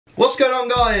What's going on,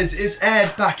 guys? It's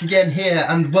Ed back again here,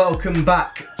 and welcome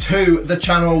back to the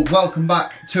channel. Welcome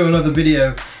back to another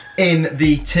video in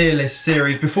the tier list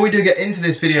series. Before we do get into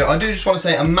this video, I do just want to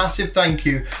say a massive thank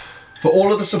you for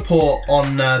all of the support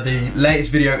on the latest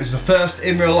video. It's the first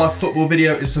in real life football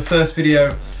video. It's the first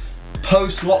video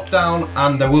post lockdown,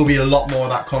 and there will be a lot more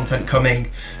of that content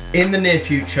coming in the near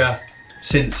future.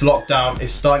 Since lockdown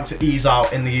is starting to ease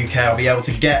out in the UK, I'll be able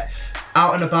to get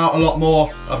out and about a lot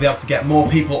more. I'll be able to get more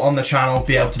people on the channel,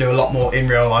 be able to do a lot more in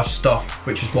real life stuff,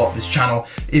 which is what this channel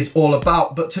is all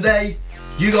about. But today,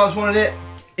 you guys wanted it,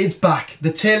 it's back.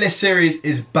 The tier list series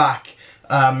is back.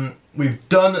 We've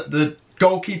done the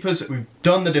goalkeepers, we've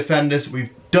done the defenders, we've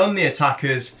done the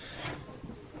attackers,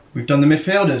 we've done the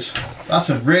midfielders. That's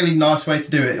a really nice way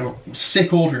to do it. A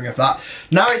sick ordering of that.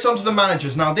 Now it's on to the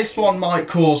managers. Now this one might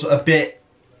cause a bit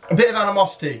of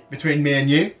animosity between me and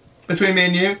you.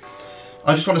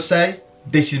 I just want to say,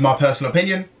 this is my personal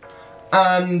opinion,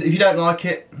 and if you don't like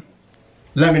it,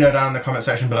 let me know down in the comment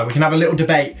section below. We can have a little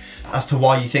debate as to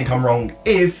why you think I'm wrong.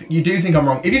 If you do think I'm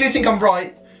wrong, if you do think I'm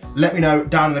right, let me know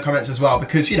down in the comments as well,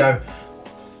 because, you know,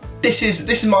 this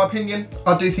is my opinion.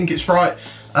 I do think it's right,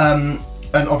 and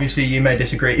obviously you may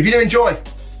disagree. If you do enjoy,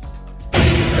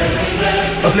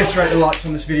 obliterate the likes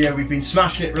on this video. We've been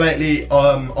smashing it lately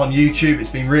on YouTube. It's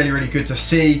been really good to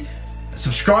see.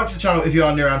 Subscribe to the channel if you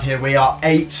are new around here. We are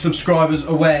 8 subscribers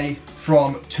away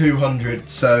from 200.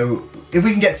 So if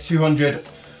we can get to 200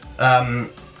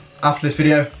 after this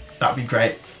video, that'd be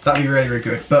great. That'd be really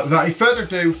good. But without any further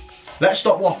ado, let's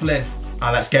stop waffling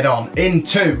and let's get on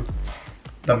into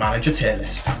the manager tier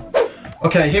list.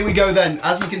 Okay, here we go then.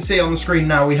 As you can see on the screen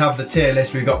now, we have the tier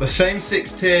list. We've got the same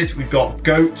 6 tiers. We've got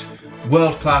GOAT,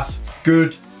 world class,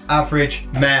 good, average,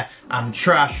 meh, and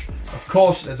trash. Of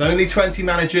course, there's only 20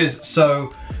 managers,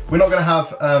 so we're not going to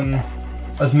have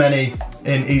as many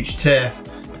in each tier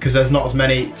because there's not as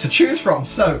many to choose from.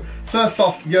 So, first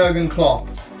off, Jurgen Klopp.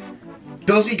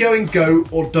 Does he go in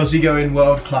GOAT or does he go in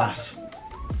world class?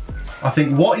 I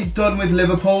think what he's done with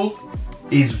Liverpool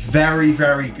is very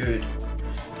good.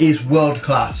 Is world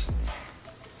class.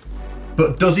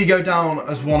 But does he go down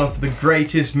as one of the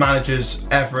greatest managers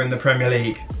ever in the Premier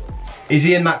League? Is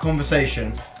he in that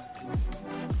conversation?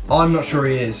 I'm not sure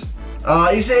he is.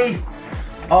 Is he?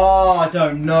 Oh, I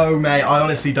don't know, mate. I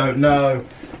honestly don't know.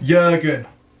 Jurgen.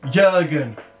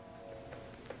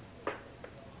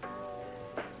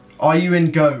 Are you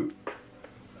in GOAT?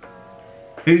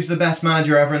 Who's the best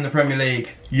manager ever in the Premier League?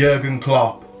 Jurgen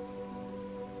Klopp.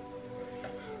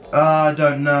 I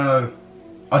don't know.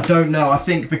 I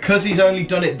think because he's only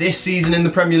done it this season in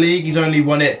the Premier League, he's only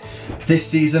won it this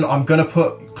season, I'm going to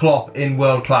put Klopp in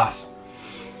world class.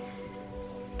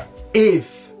 If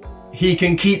he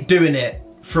can keep doing it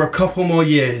for a couple more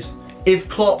years, if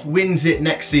Klopp wins it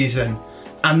next season,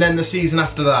 and then the season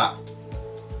after that,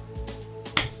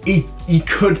 he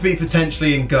could be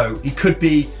potentially in GOAT. He could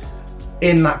be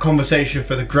in that conversation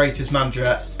for the greatest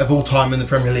manager of all time in the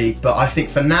Premier League. But I think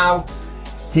for now,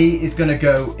 he is going to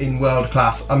go in world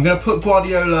class. I'm going to put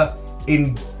Guardiola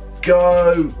in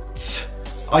GOAT.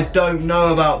 I don't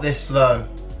know about this though.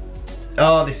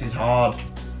 Oh, this is hard.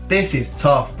 This is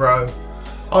tough, bro.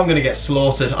 I'm going to get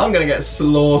slaughtered. I'm going to get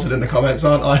slaughtered in the comments,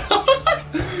 aren't I?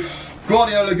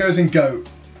 Guardiola goes in GOAT.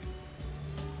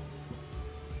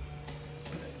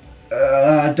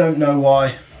 I don't know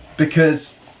why.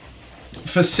 Because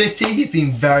for City, he's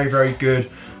been very good.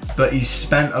 But he's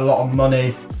spent a lot of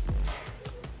money.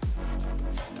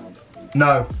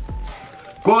 No.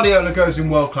 Guardiola goes in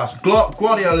world class.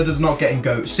 Guardiola does not get in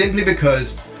GOAT simply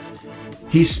because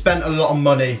he's spent a lot of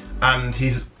money and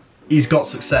he's got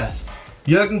success.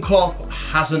 Jurgen Klopp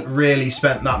hasn't really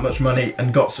spent that much money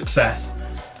and got success.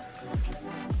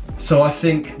 So I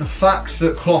think the fact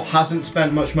that Klopp hasn't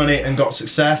spent much money and got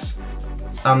success,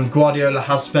 and Guardiola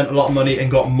has spent a lot of money and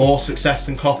got more success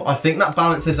than Klopp, I think that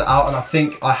balances it out, and I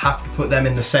think I have to put them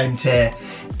in the same tier.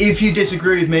 If you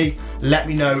disagree with me, let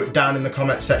me know down in the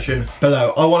comment section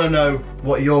below. I want to know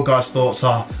what your guys' thoughts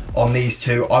are on these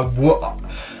two.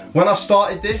 When I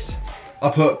started this, I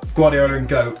put Guardiola in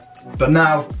GOAT, but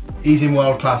now he's in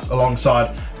world class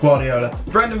alongside Guardiola.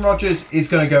 Brendan Rodgers is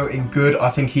going to go in good.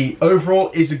 I think he overall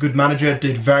is a good manager,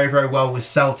 did very well with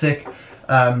Celtic.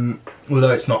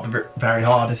 Although it's not very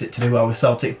hard, is it, to do well with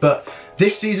Celtic. But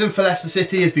this season for Leicester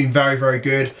City has been very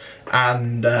good,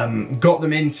 and got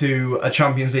them into a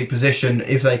Champions League position.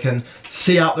 If they can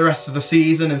see out the rest of the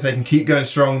season, if they can keep going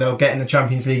strong, they'll get in the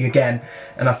Champions League again.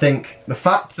 And I think the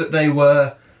fact that they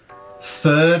were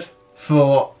 3rd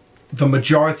for the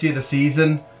majority of the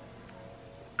season,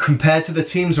 compared to the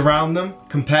teams around them,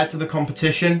 compared to the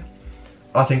competition,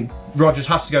 I think Rodgers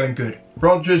has to go in good.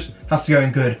 Rodgers has to go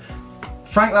in good.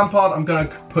 Frank Lampard, I'm going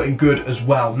to put in good as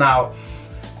well. Now,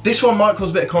 this one might cause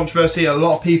a bit of controversy. A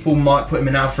lot of people might put him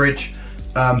in average,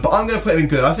 but I'm going to put him in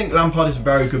good. I think Lampard is a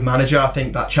very good manager. I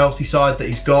think that Chelsea side that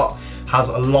he's got has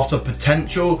a lot of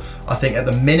potential. I think at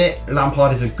the minute,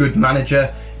 Lampard is a good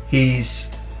manager. He's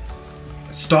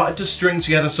started to string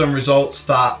together some results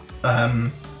that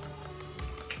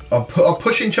are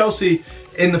pushing Chelsea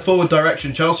in the forward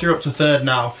direction. Chelsea are up to third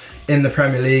now in the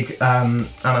Premier League, and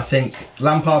I think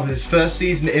Lampard, with his first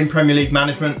season in Premier League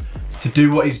management, to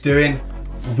do what he's doing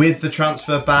with the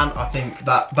transfer ban, I think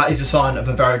that is a sign of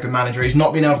a very good manager. He's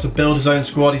not been able to build his own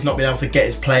squad. He's not been able to get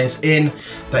his players in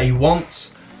that he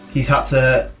wants. He's had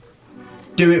to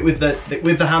do it with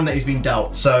the hand that he's been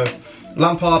dealt. So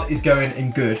Lampard is going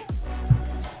in good.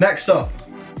 Next up,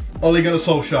 Ole Gunnar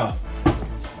Solskjaer.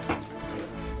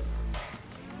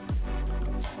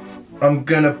 I'm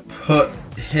gonna put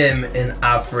him in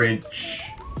average.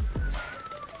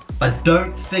 I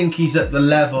don't think he's at the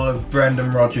level of Brendan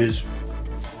Rodgers.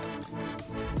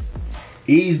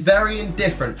 He's very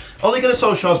indifferent. Ole Gunnar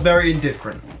Solskjaer is very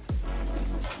indifferent.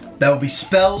 There will be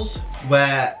spells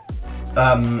where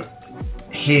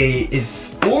he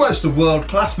is almost a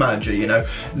world-class manager, you know.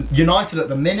 United at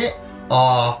the minute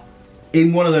are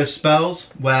in one of those spells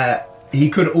where he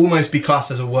could almost be classed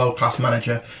as a world-class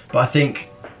manager, but I think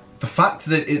the fact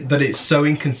that it's so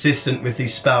inconsistent with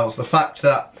these spells, the fact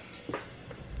that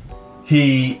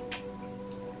he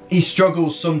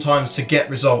struggles sometimes to get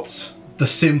results, the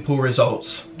simple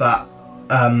results that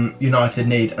United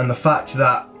need, and the fact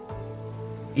that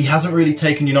he hasn't really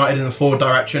taken United in the forward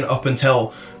direction up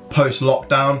until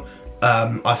post-lockdown,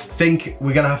 I think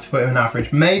we're going to have to put him in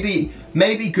average.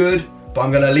 Maybe good, but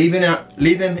I'm going to leave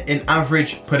him in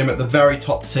average, put him at the very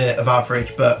top tier of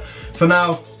average. But for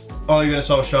now, Ole Gunnar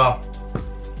Solskjaer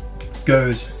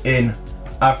goes in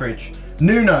average.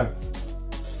 Nuno.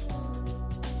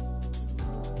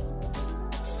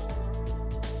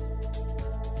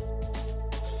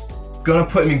 Gonna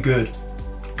put him in good.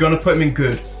 Gonna put him in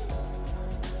good.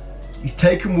 He's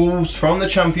taken Wolves from the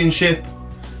Championship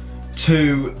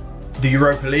to the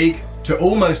Europa League, to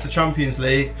almost the Champions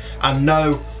League, and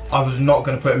no, I was not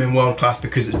going to put him in world class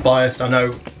because it's biased. I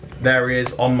know there he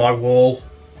is on my wall,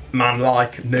 man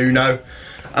like Nuno.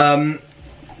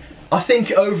 I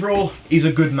think overall he's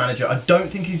a good manager. I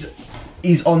don't think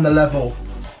he's on the level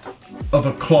of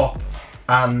a Klopp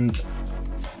and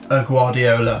a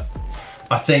Guardiola.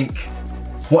 I think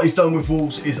what he's done with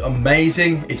Wolves is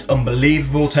amazing. It's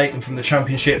unbelievable, taking them from the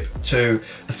Championship to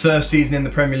the first season in the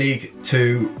Premier League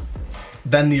to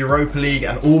then the Europa League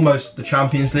and almost the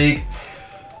Champions League.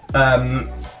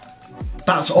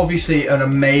 That's obviously an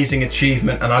amazing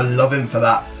achievement and I love him for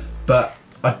that, but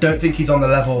I don't think he's on the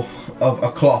level of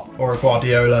a Klopp or a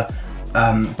Guardiola.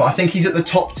 But I think he's at the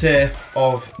top tier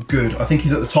of good. I think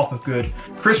he's at the top of good.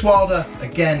 Chris Wilder,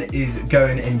 again, is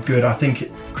going in good. I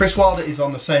think Chris Wilder is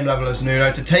on the same level as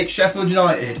Nuno. To take Sheffield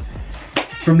United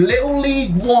from Little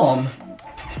League 1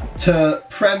 to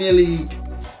Premier League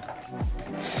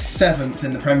 7th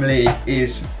in the Premier League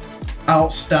is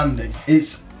outstanding.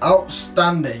 It's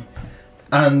outstanding.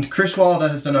 And Chris Wilder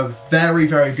has done a very,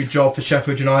 very good job for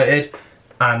Sheffield United,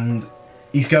 and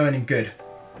he's going in good.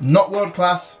 Not world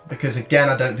class, because again,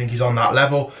 I don't think he's on that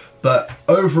level, but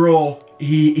overall,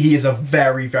 he is a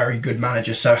very, very good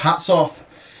manager. So hats off.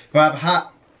 If I have a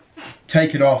hat,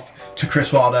 take it off to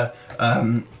Chris Wilder.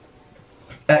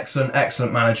 Excellent,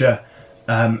 excellent manager.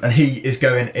 And he is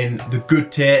going in the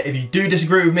good tier. If you do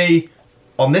disagree with me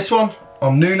on this one,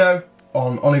 on Nuno,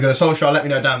 on Ole Gunnar Solskjaer, let me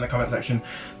know down in the comment section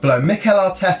below. Mikel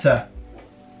Arteta,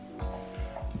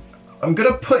 I'm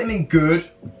going to put him in good.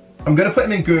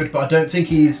 But I don't think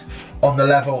he's on the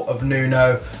level of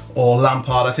Nuno or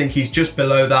Lampard. I think he's just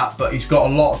below that, but he's got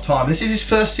a lot of time. This is his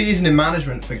first season in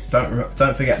management,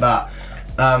 don't forget that.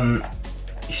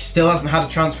 He still hasn't had a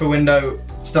transfer window,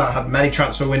 still hasn't had many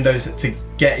transfer windows to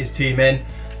get his team in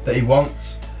that he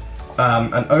wants.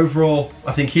 And overall,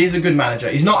 I think he's a good manager.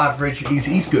 He's not average,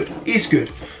 he's good. He's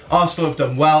good. Arsenal have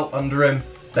done well under him.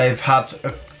 They've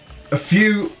had a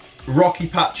few rocky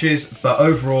patches, but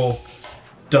overall,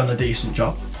 done a decent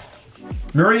job.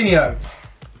 Mourinho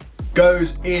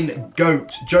goes in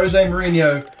GOAT. Jose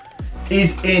Mourinho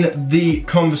is in the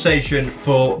conversation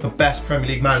for the best Premier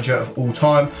League manager of all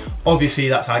time. Obviously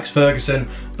that's Alex Ferguson,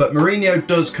 but Mourinho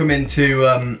does come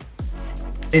into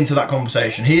that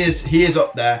conversation. He is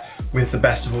up there with the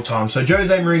best of all time. So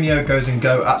Jose Mourinho goes in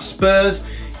GOAT. At Spurs,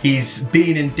 he's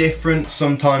been indifferent.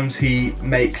 Sometimes he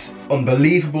makes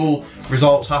unbelievable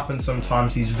results happen.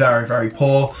 Sometimes he's very, very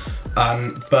poor.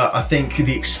 But I think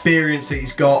the experience that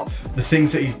he's got, the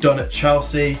things that he's done at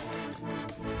Chelsea,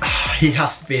 he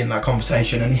has to be in that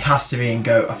conversation, and he has to be in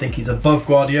GOAT. I think he's above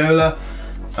Guardiola.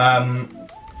 And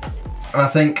I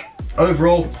think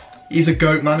overall, he's a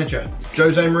GOAT manager.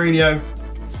 Jose Mourinho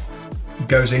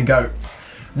goes in GOAT.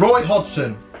 Roy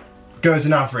Hodgson goes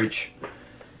in average.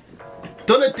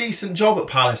 Done a decent job at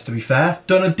Palace, to be fair.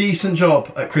 Done a decent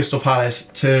job at Crystal Palace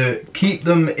to keep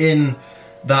them in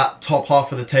that top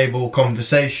half of the table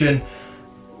conversation.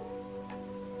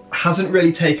 Hasn't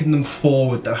really taken them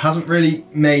forward though. Hasn't really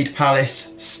made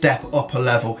Palace step up a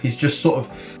level. He's just sort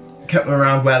of kept them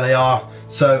around where they are.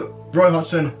 So Roy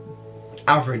Hodgson,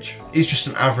 average. He's just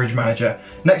an average manager.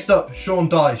 Next up, Sean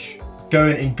Dyche,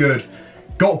 going in good.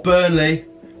 Got Burnley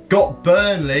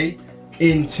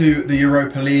into the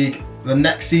Europa League. The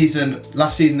next season,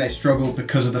 last season they struggled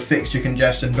because of the fixture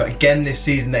congestion, but again this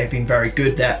season they've been very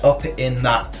good. They're up in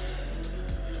that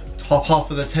top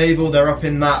half of the table. They're up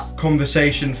in that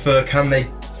conversation for can they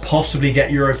possibly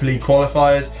get Europa League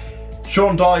qualifiers.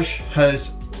 Sean Dyche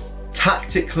has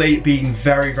tactically been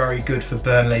very, very good for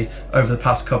Burnley over the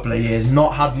past couple of years.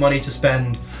 Not had money to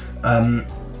spend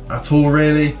at all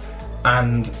really,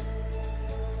 and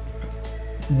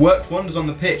worked wonders on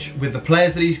the pitch with the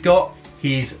players that he's got.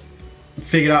 He's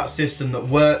figured out a system that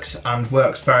works and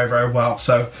works very, very well.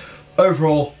 So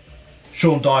overall,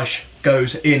 Sean Dyche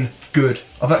goes in good.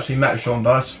 I've actually met Sean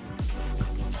Dyche.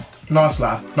 Nice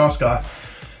lad, nice guy.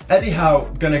 Eddie Howe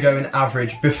gonna go in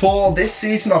average. Before this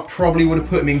season, I probably would have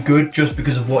put him in good just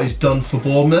because of what he's done for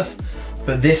Bournemouth.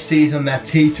 But this season, they're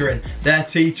teetering.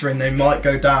 They might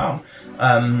go down.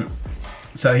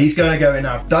 So he's gonna go in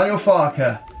now. Daniel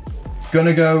Farke,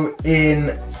 gonna go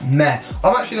in meh.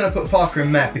 I'm actually gonna put Farke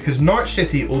in meh because Norwich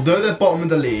City, although they're bottom of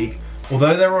the league,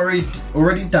 although they're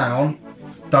already down,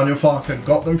 Daniel Farke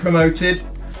got them promoted.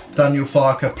 Daniel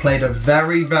Farke played a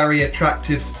very, very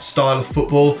attractive style of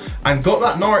football and got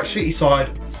that Norwich City side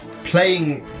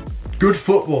playing good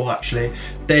football actually.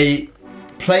 They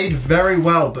played very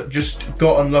well but just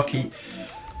got unlucky.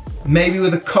 Maybe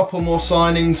with a couple more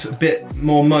signings, a bit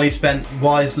more money spent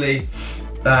wisely.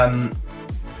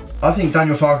 I think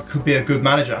Daniel Farke could be a good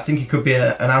manager. I think he could be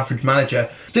an average manager.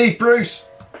 Steve Bruce,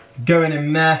 going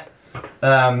in meh.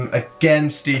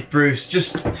 Again, Steve Bruce,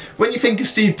 just when you think of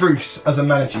Steve Bruce as a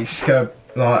manager, you just go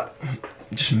like,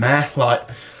 just meh. Like,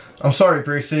 I'm sorry,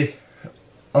 Brucey.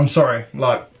 I'm sorry.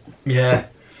 Like, yeah.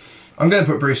 I'm going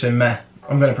to put Bruce in meh.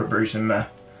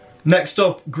 Next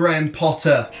up, Graham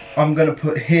Potter. I'm going to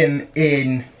put him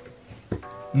in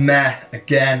meh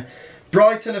again.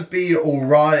 Brighton have been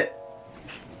alright.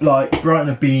 Like, Brighton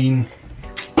have been,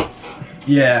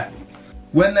 yeah.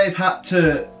 When they've had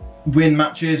to win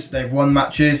matches, they've won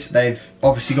matches. They've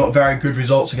obviously got very good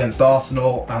results against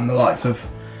Arsenal and the likes of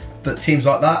teams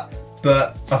like that.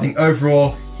 But I think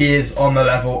overall, he is on the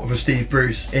level of a Steve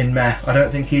Bruce in meh. I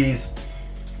don't think he's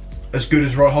as good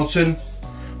as Roy Hodgson,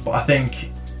 but I don't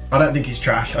think he's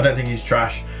trash.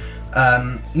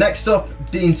 Next up,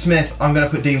 Dean Smith. I'm going to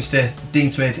put Dean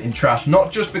Smith in trash.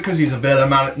 Not just because he's a Villa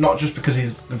manager.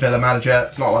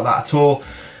 It's not like that at all.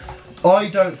 I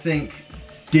don't think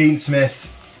Dean Smith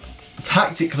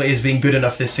tactically has been good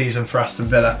enough this season for Aston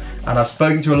Villa, and I've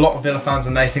spoken to a lot of Villa fans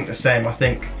and they think the same. I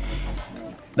think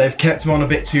they've kept him on a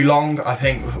bit too long. I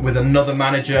think with another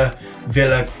manager,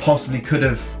 Villa possibly could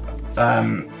have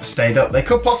stayed up. They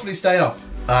could possibly stay up.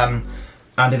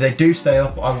 And if they do stay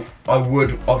up, I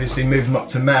would obviously move them up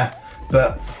to meh.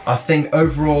 But I think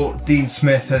overall, Dean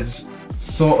Smith has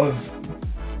sort of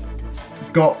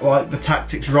got like the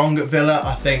tactics wrong at Villa.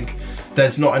 I think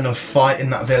there's not enough fight in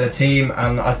that Villa team.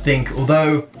 And I think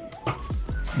although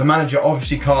the manager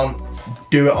obviously can't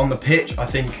do it on the pitch, I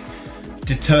think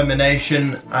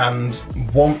determination and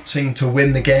wanting to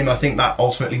win the game, I think that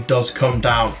ultimately does come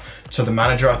down to the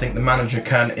manager. I think the manager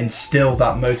can instill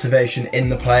that motivation in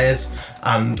the players,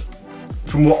 and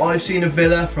from what I've seen of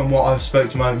Villa, from what I've spoke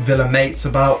to my Villa mates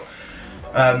about,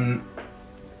 the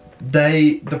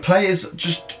players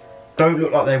just don't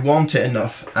look like they want it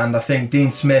enough, and I think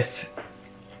Dean Smith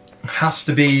has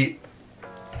to be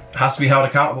held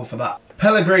accountable for that.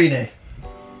 Pellegrini,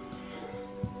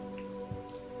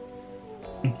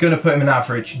 I'm gonna put him in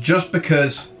average just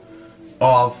because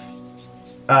of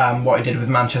what he did with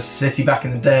Manchester City back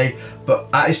in the day, but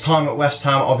at his time at West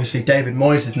Ham, obviously David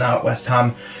Moyes is now at West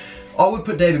Ham. I would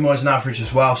put David Moyes in average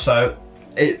as well, so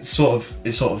it sort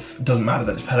of doesn't matter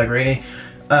that it's Pellegrini.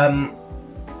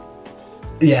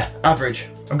 Yeah, average.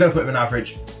 I'm gonna put him in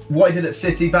average. What he did at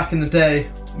City back in the day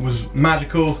was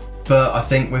magical, but I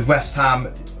think with West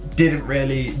Ham didn't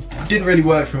really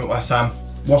work for him at West Ham.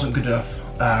 Wasn't good enough,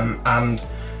 and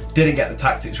didn't get the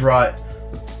tactics right.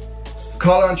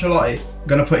 Carlo Ancelotti,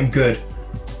 gonna put in good.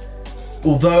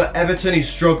 although at Everton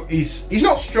he's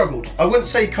not struggled. I wouldn't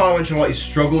say Carlo Ancelotti's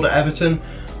struggled at Everton,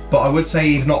 but I would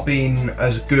say he's not been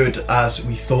as good as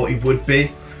we thought he would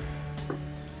be.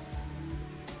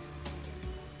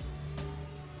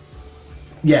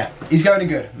 Yeah, he's going in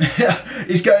good.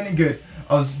 He's going in good.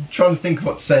 I was trying to think of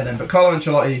what to say then, but Carlo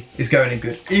Ancelotti is going in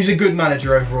good. He's a good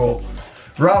manager overall.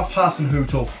 Ralph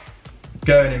Hasenhüttl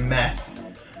going in meh.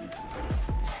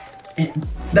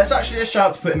 There's actually a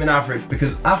shout to put him in average,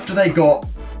 because after they got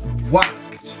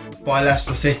whacked by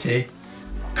Leicester City,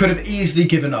 could have easily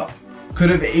given up.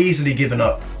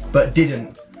 But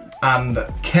didn't, and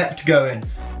kept going,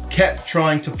 kept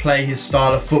trying to play his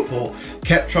style of football,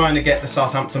 kept trying to get the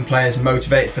Southampton players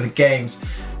motivated for the games,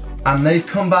 and they've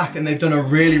come back and they've done a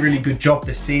really, really good job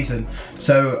this season.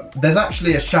 So there's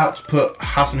actually a shout to put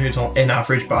Hasenhüttl in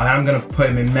average, but I am going to put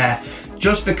him in meh,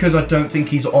 just because I don't think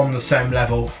he's on the same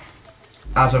level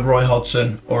as a Roy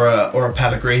Hodgson or a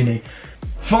Pellegrini.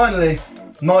 Finally,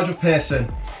 Nigel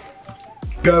Pearson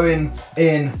going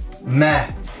in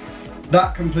meh.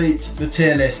 That completes the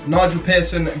tier list. Nigel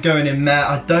Pearson going in meh.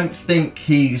 I don't think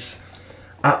he's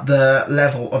at the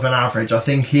level of an average. I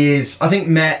think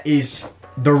meh is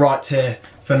the right tier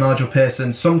for Nigel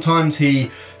Pearson. Sometimes he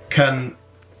can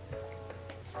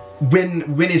win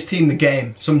his team the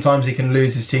game. Sometimes he can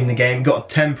lose his team the game. Got a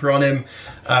temper on him.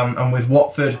 And with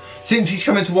Watford, since he's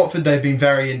come into Watford, they've been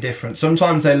very indifferent.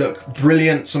 Sometimes they look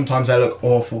brilliant, sometimes they look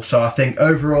awful. So I think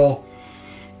overall,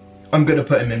 I'm going to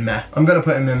put him in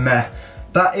meh.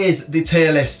 That is the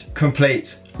tier list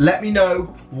complete. Let me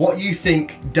know what you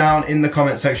think down in the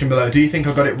comment section below. Do you think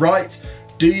I got it right?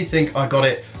 Do you think I got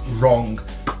it wrong?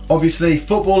 Obviously,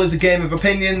 football is a game of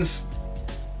opinions.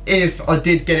 If I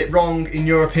did get it wrong, in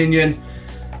your opinion,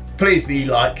 please be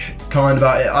kind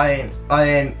about it. I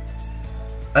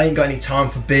ain't got any time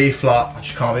for beef. I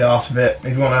just can't be arsed with it.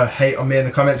 If you want to hate on me in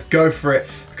the comments, go for it,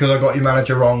 because I got your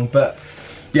manager wrong. But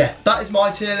yeah, that is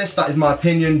my tier list, that is my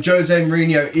opinion. Jose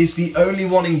Mourinho is the only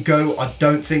one in GOAT. I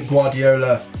don't think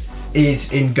Guardiola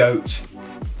is in GOAT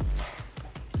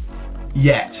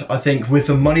yet. I think with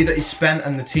the money that he spent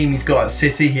and the team he's got at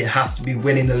City, he has to be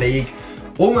winning the league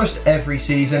almost every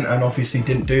season, and obviously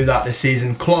didn't do that this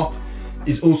season. Klopp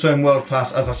is also in world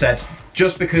class, as I said,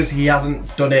 just because he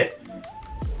hasn't done it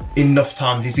enough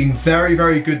times. He's been very,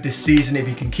 very good this season. If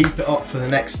he can keep it up for the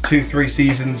next 2-3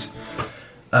 seasons,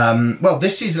 well,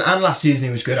 this season and last season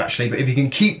he was good actually, but if he can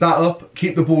keep that up,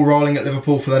 keep the ball rolling at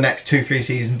Liverpool for the next 2-3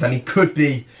 seasons, then he could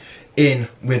be in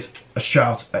with a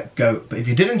shout at GOAT. But if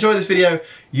you did enjoy this video,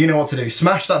 you know what to do.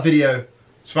 Smash that video,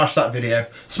 smash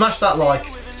that like,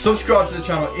 subscribe to the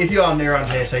channel if you are new around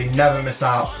here so you never miss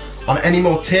out on any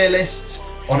more tier lists,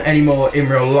 on any more in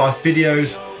real life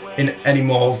videos, in any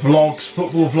more vlogs,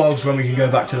 football vlogs when we can go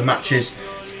back to the matches.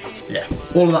 Yeah,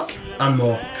 all of that and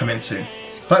more coming soon.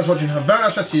 Thanks for watching, have a very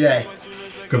nice rest of your day.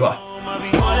 Goodbye.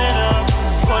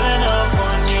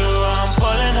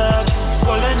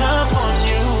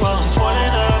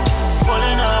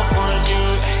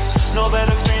 No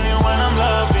better feeling when I'm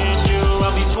loving you.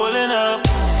 I'll be pulling up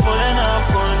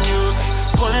on you,